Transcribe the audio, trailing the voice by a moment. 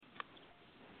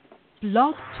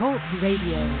Blog Talk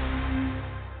Radio.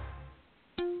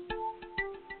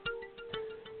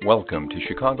 Welcome to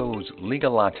Chicago's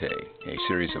Legal Latte, a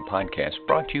series of podcasts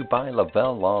brought to you by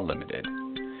Lavelle Law Limited.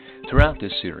 Throughout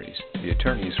this series, the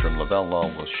attorneys from Lavelle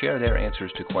Law will share their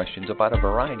answers to questions about a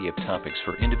variety of topics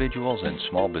for individuals and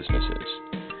small businesses.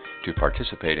 To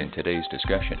participate in today's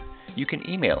discussion, you can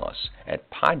email us at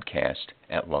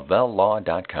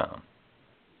podcast@lavellelaw.com.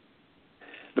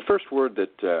 The first word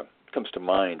that comes to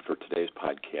mind for today's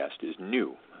podcast is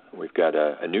new. We've got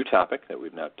a new topic that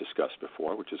we've not discussed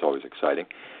before, which is always exciting,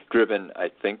 driven, I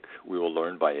think, we will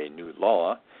learn by a new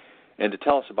law. And to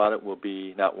tell us about it will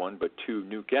be not one but two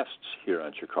new guests here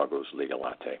on Chicago's Legal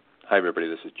Latte. Hi, everybody.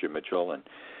 This is Jim Mitchell, and,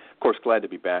 of course, glad to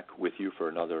be back with you for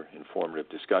another informative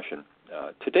discussion.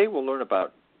 Today we'll learn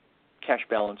about cash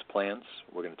balance plans.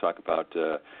 We're going to talk about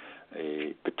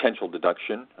a potential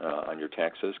deduction on your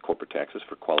taxes, corporate taxes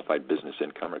for qualified business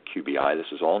income, or QBI. This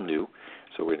is all new,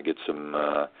 so we're going to get some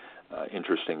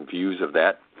interesting views of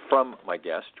that from my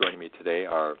guests. Joining me today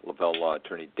are Lavelle Law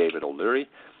attorney David O'Leary,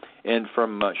 and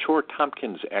from Shore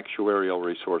Tompkins Actuarial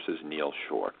Resources, Neil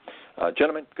Shore.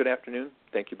 Gentlemen, good afternoon.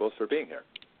 Thank you both for being here.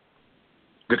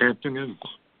 Good afternoon.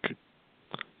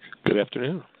 Good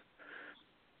afternoon.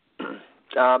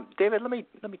 David, let me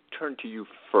turn to you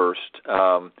first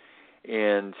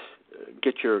and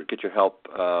get your help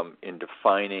in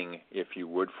defining, if you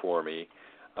would, for me,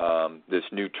 this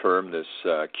new term, this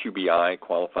QBI,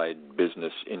 Qualified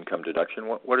Business Income Deduction.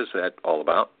 What is that all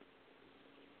about?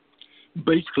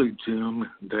 Basically, Jim,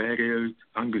 that is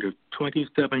under the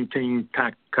 2017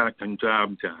 Tax Cut and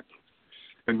Jobs Act.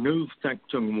 A new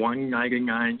Section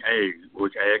 199A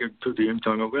was added to the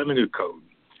Internal Revenue Code.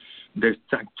 This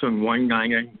Section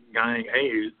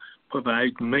 199A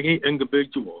provides many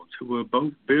individuals who are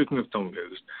both business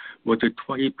owners with a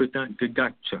 20%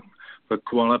 deduction for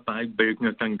qualified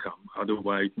business income,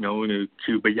 otherwise known as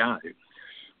QBI.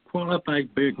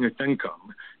 Qualified business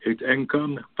income is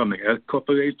income from an S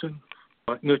corporation,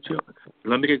 partnership,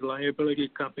 limited liability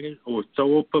company, or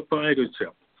sole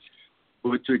proprietorship,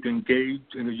 which is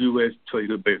engaged in a U.S.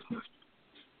 trade or business.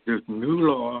 This new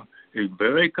law is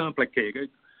very complicated,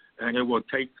 and it will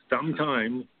take some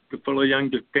time to fully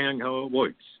understand how it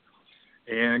works.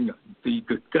 And the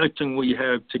discussion we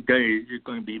have today is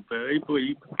going to be very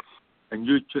brief, and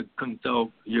you should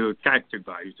consult your tax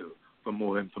advisor for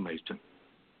more information.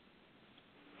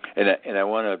 And I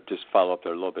want to just follow up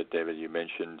there a little bit, David. You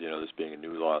mentioned, this being a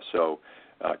new law. So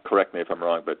correct me if I'm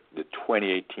wrong, but the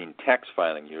 2018 tax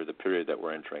filing year, the period that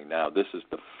we're entering now, this is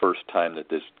the first time that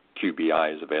this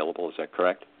QBI is available. Is that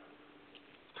correct?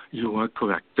 You are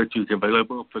correct. That is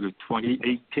available for the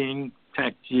 2018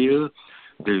 tax year.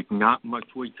 There's not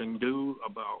much we can do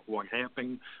about what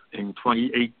happened in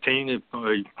 2018 as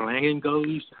far as planning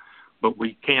goes, but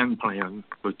we can plan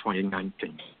for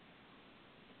 2019.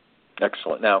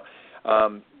 Excellent. Now,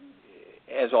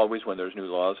 as always, when there's new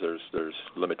laws, there's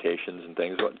limitations and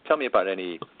things. Tell me about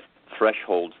any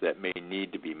thresholds that may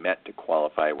need to be met to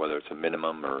qualify, whether it's a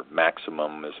minimum or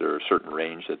maximum. Is there a certain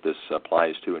range that this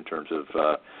applies to in terms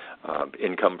of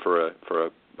income for a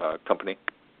company?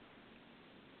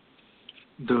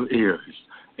 There is.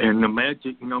 And the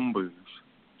magic numbers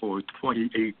for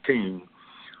 2018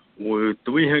 were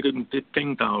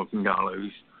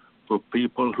 $315,000 for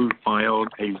people who filed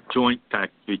a joint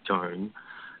tax return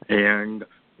and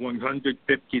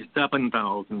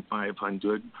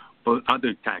 $157,500 for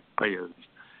other taxpayers.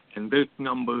 And this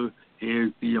number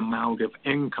is the amount of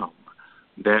income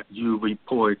that you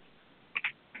report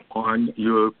on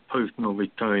your personal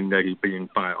return that is being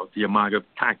filed, the amount of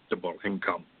taxable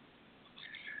income.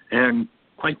 And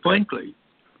quite frankly,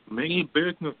 many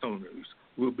business owners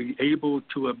will be able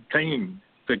to obtain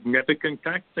significant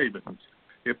tax savings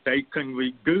if they can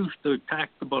reduce their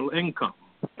taxable income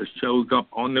that shows up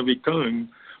on the return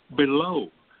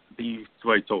below these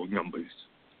threshold numbers.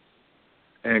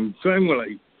 And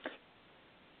generally,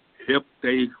 if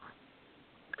they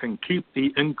can keep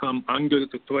the income under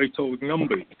the threshold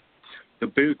numbers, the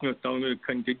business owner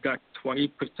can deduct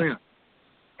 20%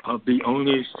 of the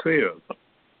owner's share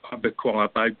of the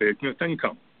qualified business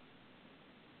income.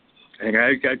 And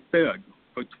as I said,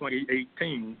 for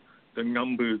 2018, the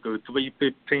numbers are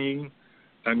 $315,000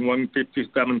 and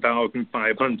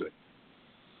 $157,500.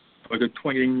 For the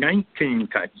 2019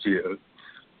 tax year,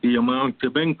 the amounts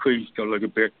have increased a little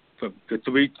bit to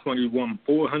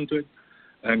 $321,400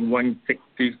 and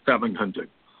 $167,700.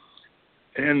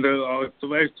 And there are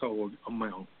threshold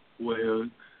amounts where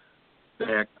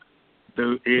that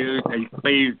there is a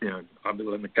phase-in of the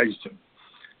limitation.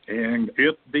 And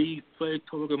if these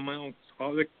threshold amounts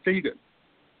are exceeded,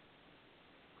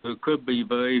 there could be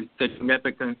very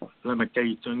significant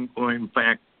limitation, or in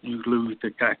fact, you lose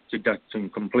the tax deduction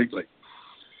completely.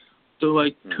 So,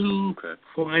 like two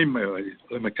primary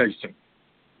limitations.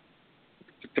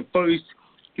 The first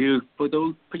is for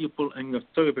those people in the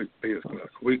service business.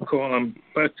 We call them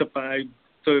specified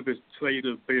service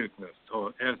trader business,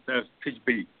 or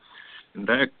SSTB. And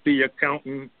that's the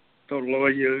accountants, the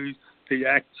lawyers, the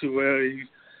actuaries,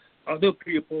 other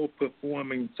people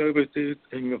performing services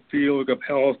in the field of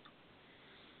health,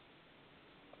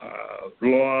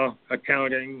 law,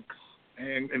 accounting,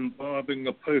 and involving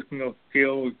the personal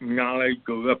skills, knowledge,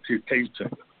 or reputation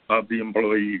of the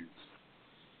employees.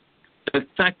 The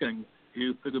second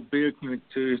is for the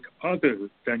businesses other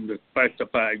than the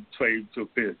specified trades or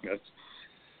business,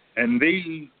 and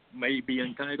these may be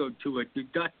entitled to a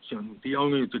deduction. The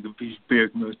owners of these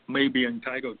business may be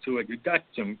entitled to a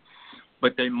deduction,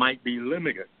 but they might be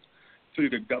limited to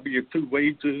the W-2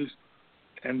 wages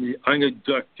and the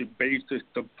unadjusted basis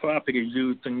of property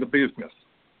used in the business.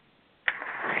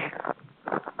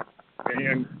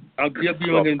 And I'll give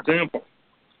you an example.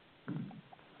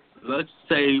 Let's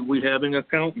say we have an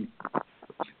accountant,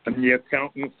 and the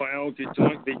accountant files a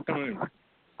joint return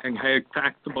and has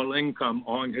taxable income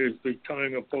on his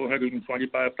return of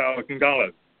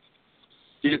 $425,000.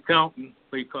 The accountant,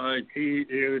 because he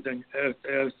is an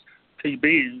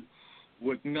SSTB,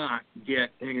 would not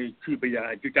get any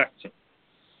QBI deduction.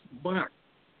 But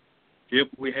if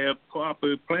we have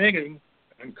proper planning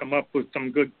and come up with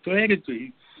some good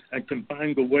strategy and can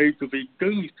find a way to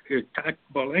reduce his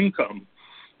taxable income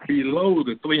below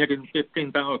the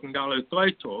 $315,000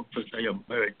 threshold, because they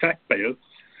are taxpayers,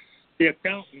 the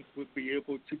accountant would be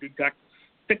able to deduct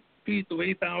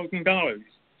 $63,000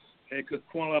 as a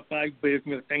qualified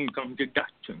business income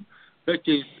deduction. That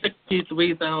is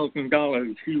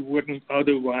 $63,000 he wouldn't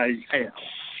otherwise have.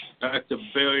 That's a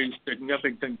very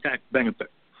significant tax benefit.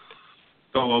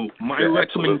 So my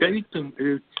recommendation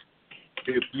is,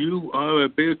 if you are a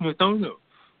business owner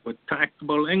with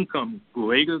taxable income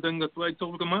greater than the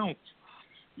threshold amount,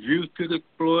 you should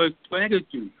explore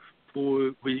strategies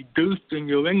for reducing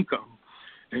your income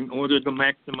in order to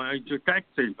maximize your tax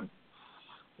savings.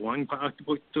 One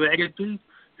possible strategy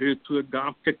is to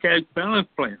adopt a cash balance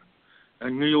plan,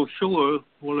 and Neil Shore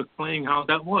will explain how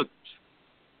that works.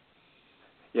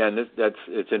 Yeah, and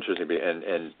it's interesting.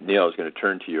 And Neil, I was going to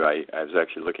turn to you. I was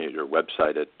actually looking at your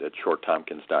website at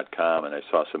shoretompkins.com, and I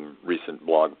saw some recent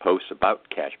blog posts about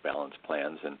cash balance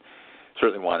plans, and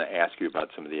certainly want to ask you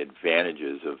about some of the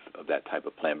advantages of that type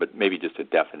of plan, but maybe just a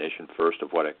definition first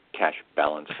of what a cash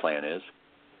balance plan is.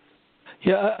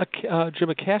 Yeah, Jim,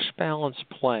 a cash balance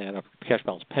plan, a cash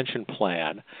balance pension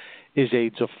plan, is a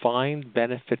defined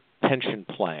benefit pension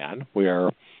plan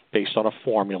where, based on a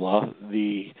formula,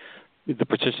 the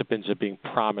participants are being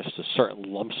promised a certain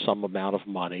lump sum amount of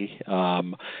money.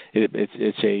 It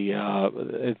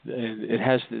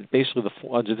has basically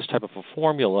under this type of a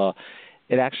formula,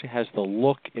 it actually has the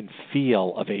look and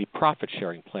feel of a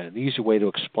profit-sharing plan. The easy way to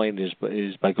explain it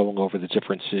is by going over the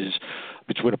differences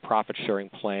between a profit-sharing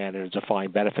plan and a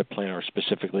defined benefit plan, or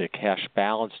specifically a cash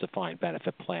balance defined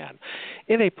benefit plan.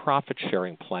 In a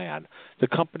profit-sharing plan, the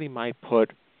company might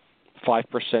put 5%,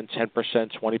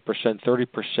 10%, 20%,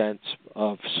 30%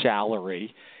 of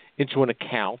salary into an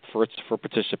account for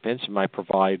participants. It might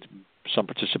provide some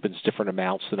participants different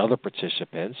amounts than other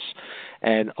participants,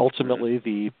 and ultimately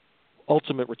the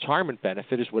ultimate retirement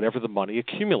benefit is whatever the money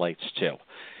accumulates to.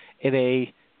 In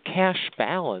a cash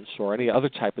balance or any other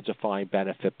type of defined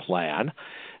benefit plan,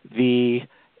 the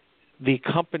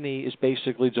company is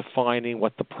basically defining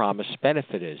what the promised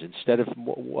benefit is. Instead of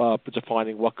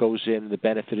defining what goes in, the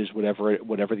benefit is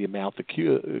whatever the amount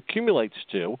accumulates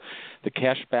to. The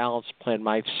cash balance plan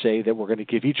might say that we're going to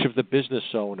give each of the business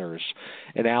owners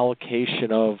an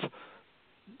allocation of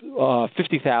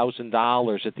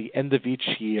 $50,000 at the end of each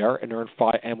year, and we're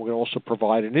going to also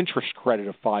provide an interest credit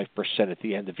of 5% at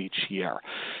the end of each year.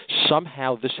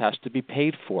 Somehow this has to be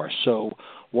paid for. So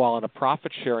while in a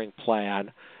profit-sharing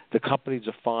plan, the company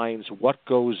defines what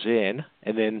goes in,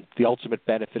 and then the ultimate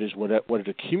benefit is what it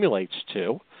accumulates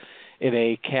to. In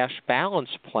a cash balance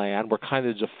plan, we're kind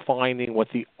of defining what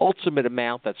the ultimate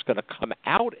amount that's going to come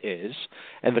out is,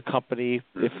 and the company,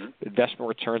 if investment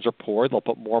returns are poor, they'll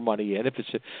put more money in. If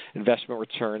investment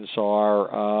returns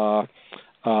are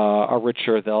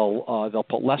richer, they'll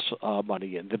put less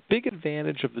money in. The big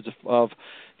advantage of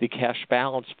the cash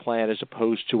balance plan, as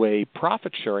opposed to a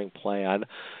profit sharing plan,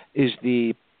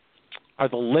 are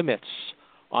the limits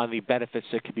on the benefits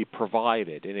that can be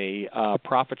provided. In a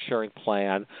profit-sharing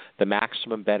plan, the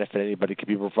maximum benefit anybody can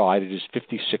be provided is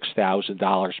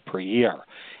 $56,000 per year.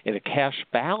 In a cash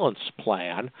balance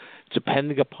plan,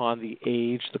 depending upon the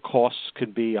age, the costs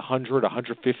can be $100,000,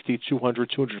 $150,000,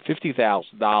 $200,000,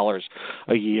 $250,000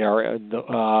 a year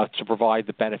to provide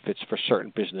the benefits for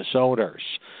certain business owners.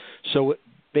 So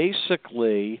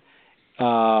basically,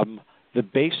 the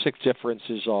basic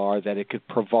differences are that it could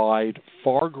provide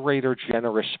far greater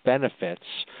generous benefits,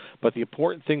 but the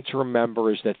important thing to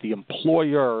remember is that the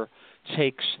employer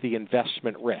takes the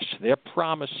investment risk. They're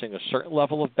promising a certain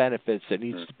level of benefits that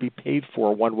needs to be paid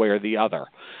for one way or the other.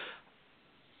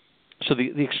 So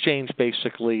the exchange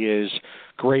basically is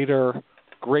greater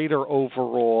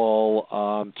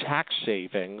overall tax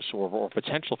savings or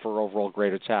potential for overall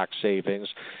greater tax savings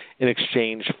in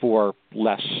exchange for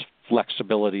less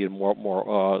flexibility and more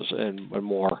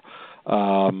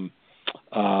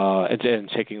and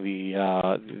taking the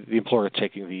employer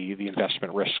taking the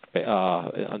investment risk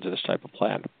under this type of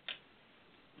plan.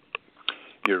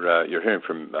 You're hearing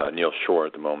from Neil Shore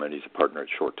at the moment. He's a partner at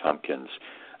Shore Tompkins,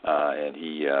 and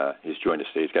he's joined us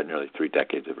today. He's got nearly 3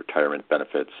 decades of retirement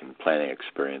benefits and planning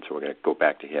experience. So we're going to go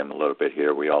back to him a little bit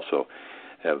here. We also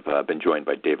have been joined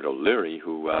by David O'Leary,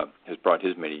 who has brought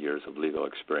his many years of legal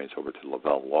experience over to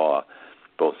Lavelle Law,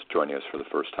 both joining us for the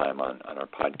first time on our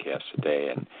podcast today.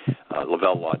 And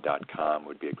LavelleLaw.com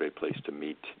would be a great place to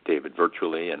meet David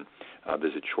virtually, and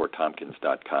visit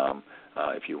ShoreTompkins.com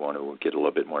if you want to get a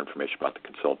little bit more information about the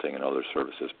consulting and other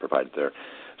services provided there.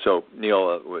 So,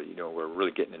 Neil, we're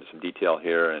really getting into some detail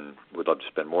here, and would love to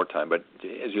spend more time. But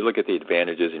as you look at the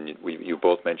advantages, and you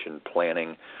both mentioned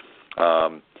planning,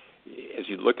 as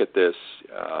you look at this,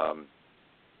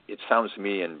 it sounds to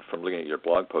me, and from looking at your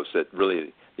blog post, that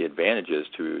really the advantages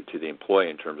to the employee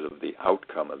in terms of the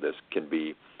outcome of this can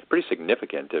be pretty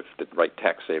significant if the right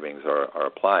tax savings are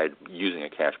applied using a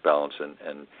cash balance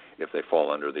and if they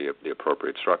fall under the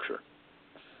appropriate structure.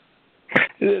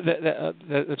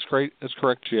 That's great. That's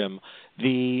correct, Jim.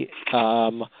 When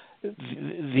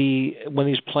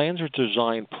these plans are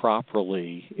designed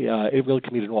properly, it really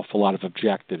can meet an awful lot of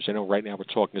objectives. I know right now we're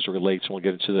talking as it relates, and we'll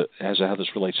get into how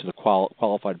this relates to the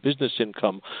qualified business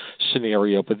income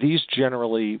scenario. But these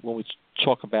generally, when we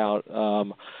talk about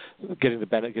getting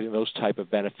those type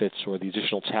of benefits or the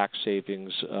additional tax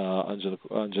savings for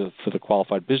the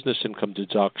qualified business income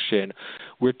deduction,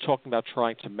 we're talking about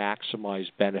trying to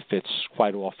maximize benefits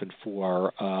quite often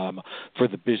for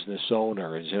the business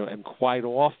owners, and quite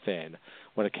often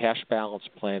when a cash balance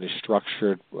plan is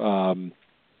structured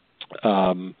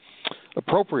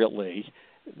appropriately,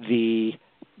 the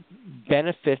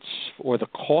benefits or the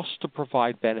cost to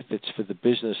provide benefits for the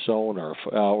business owner,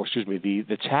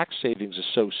 the tax savings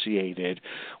associated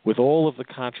with all of the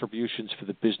contributions for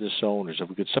the business owners, if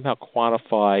we could somehow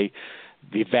quantify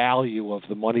the value of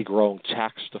the money grown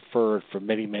tax deferred for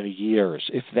many, many years,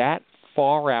 if that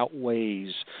far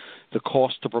outweighs the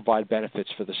cost to provide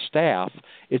benefits for the staff,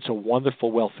 it's a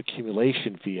wonderful wealth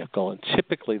accumulation vehicle, and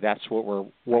typically that's what we're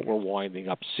winding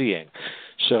up seeing.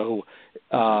 So,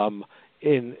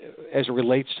 as it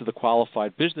relates to the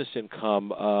qualified business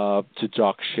income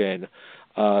deduction,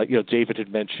 David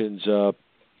had mentioned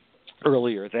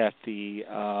earlier that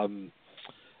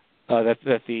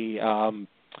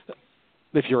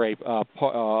if you're a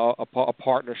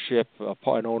partnership,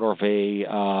 an owner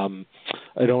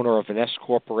of an S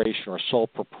corporation or a sole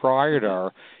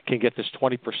proprietor, can get this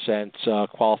 20%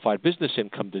 qualified business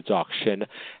income deduction.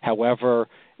 However,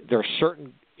 there are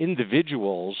certain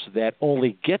individuals that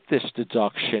only get this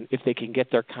deduction if they can get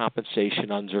their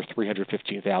compensation under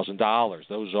 $315,000.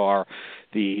 Those are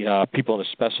the people in a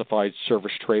specified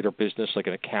service trade or business, like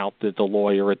an accountant, a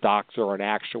lawyer, a doctor, or an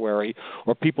actuary,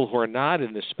 or people who are not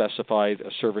in this specified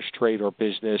service trade or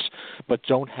business but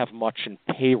don't have much in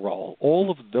payroll. All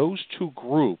of those two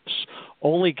groups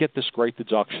only get this great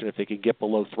deduction if they can get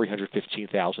below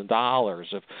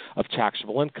 $315,000 of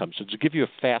taxable income. So to give you a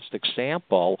fast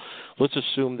example, let's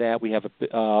assume that we have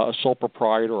a sole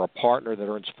proprietor or a partner that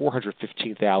earns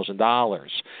 $415,000.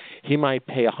 He might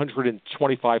pay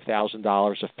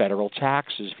 $125,000 of federal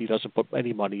taxes if he doesn't put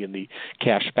any money in the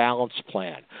cash balance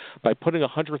plan. By putting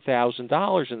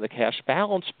 $100,000 in the cash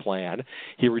balance plan,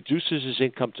 he reduces his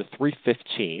income to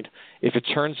 $315,000. If it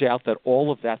turns out that all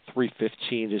of that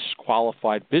 $315,000 is qualified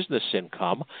business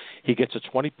income, he gets a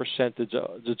 20%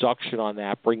 deduction on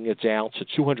that, bringing it down to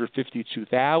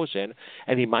 $252,000,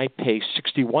 and he might pay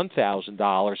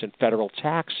 $61,000 in federal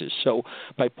taxes. So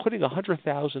by putting a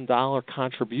 $100,000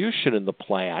 contribution in the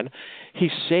plan,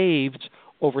 he saved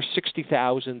over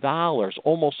 $60,000,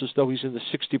 almost as though he's in the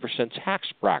 60% tax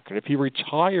bracket. If he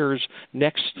retires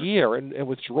next year and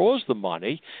withdraws the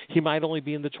money, he might only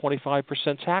be in the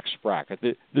 25% tax bracket.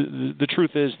 The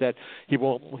truth is that he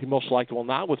most likely will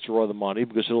not withdraw the money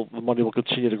because the money will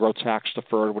continue to grow tax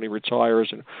deferred when he retires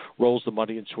and rolls the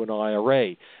money into an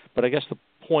IRA. But I guess the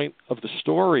point of the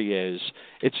story is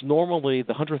it's normally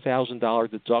the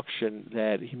 $100,000 deduction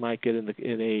that he might get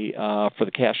for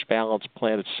the cash balance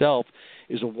plan itself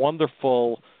is a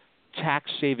wonderful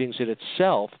tax savings in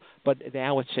itself, but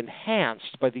now it's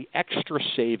enhanced by the extra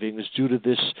savings due to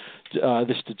this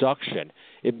deduction.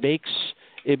 It makes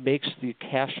the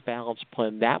cash balance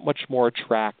plan that much more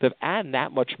attractive and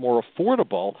that much more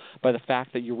affordable by the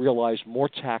fact that you realize more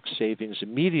tax savings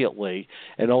immediately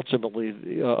and ultimately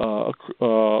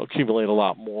accumulate a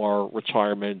lot more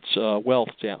retirement wealth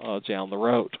down the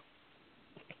road.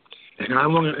 And I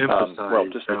want to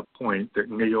emphasize that point that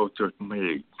Neil just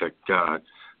made, that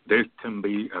this can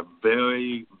be a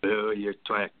very, very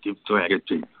attractive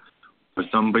strategy for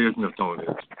some business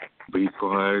owners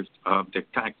because of the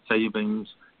tax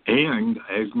savings and,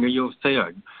 as Neil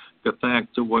said, the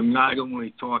fact that we're not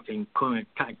only talking current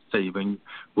tax savings,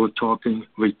 we're talking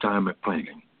retirement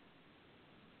planning.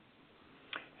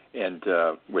 And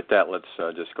with that, let's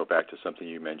just go back to something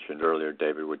you mentioned earlier,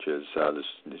 David, which is there's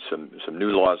some new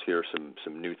laws here, some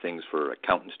new things for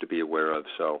accountants to be aware of.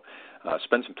 So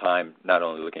spend some time not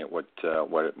only looking at what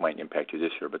it might impact you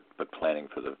this year, but planning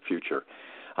for the future.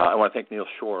 I want to thank Neil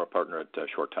Shore, a partner at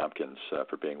Shore Tompkins,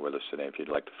 for being with us today. If you'd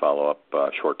like to follow up,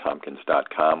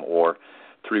 shoretompkins.com or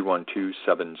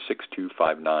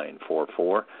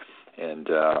 312-762-5944. And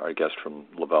our guest from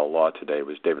Lavelle Law today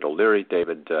was David O'Leary.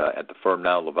 David at the firm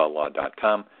now,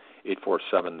 lavellelaw.com,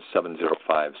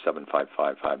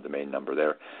 847-705-7555, the main number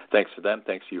there. Thanks to them.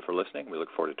 Thanks to you for listening. We look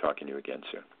forward to talking to you again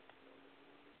soon.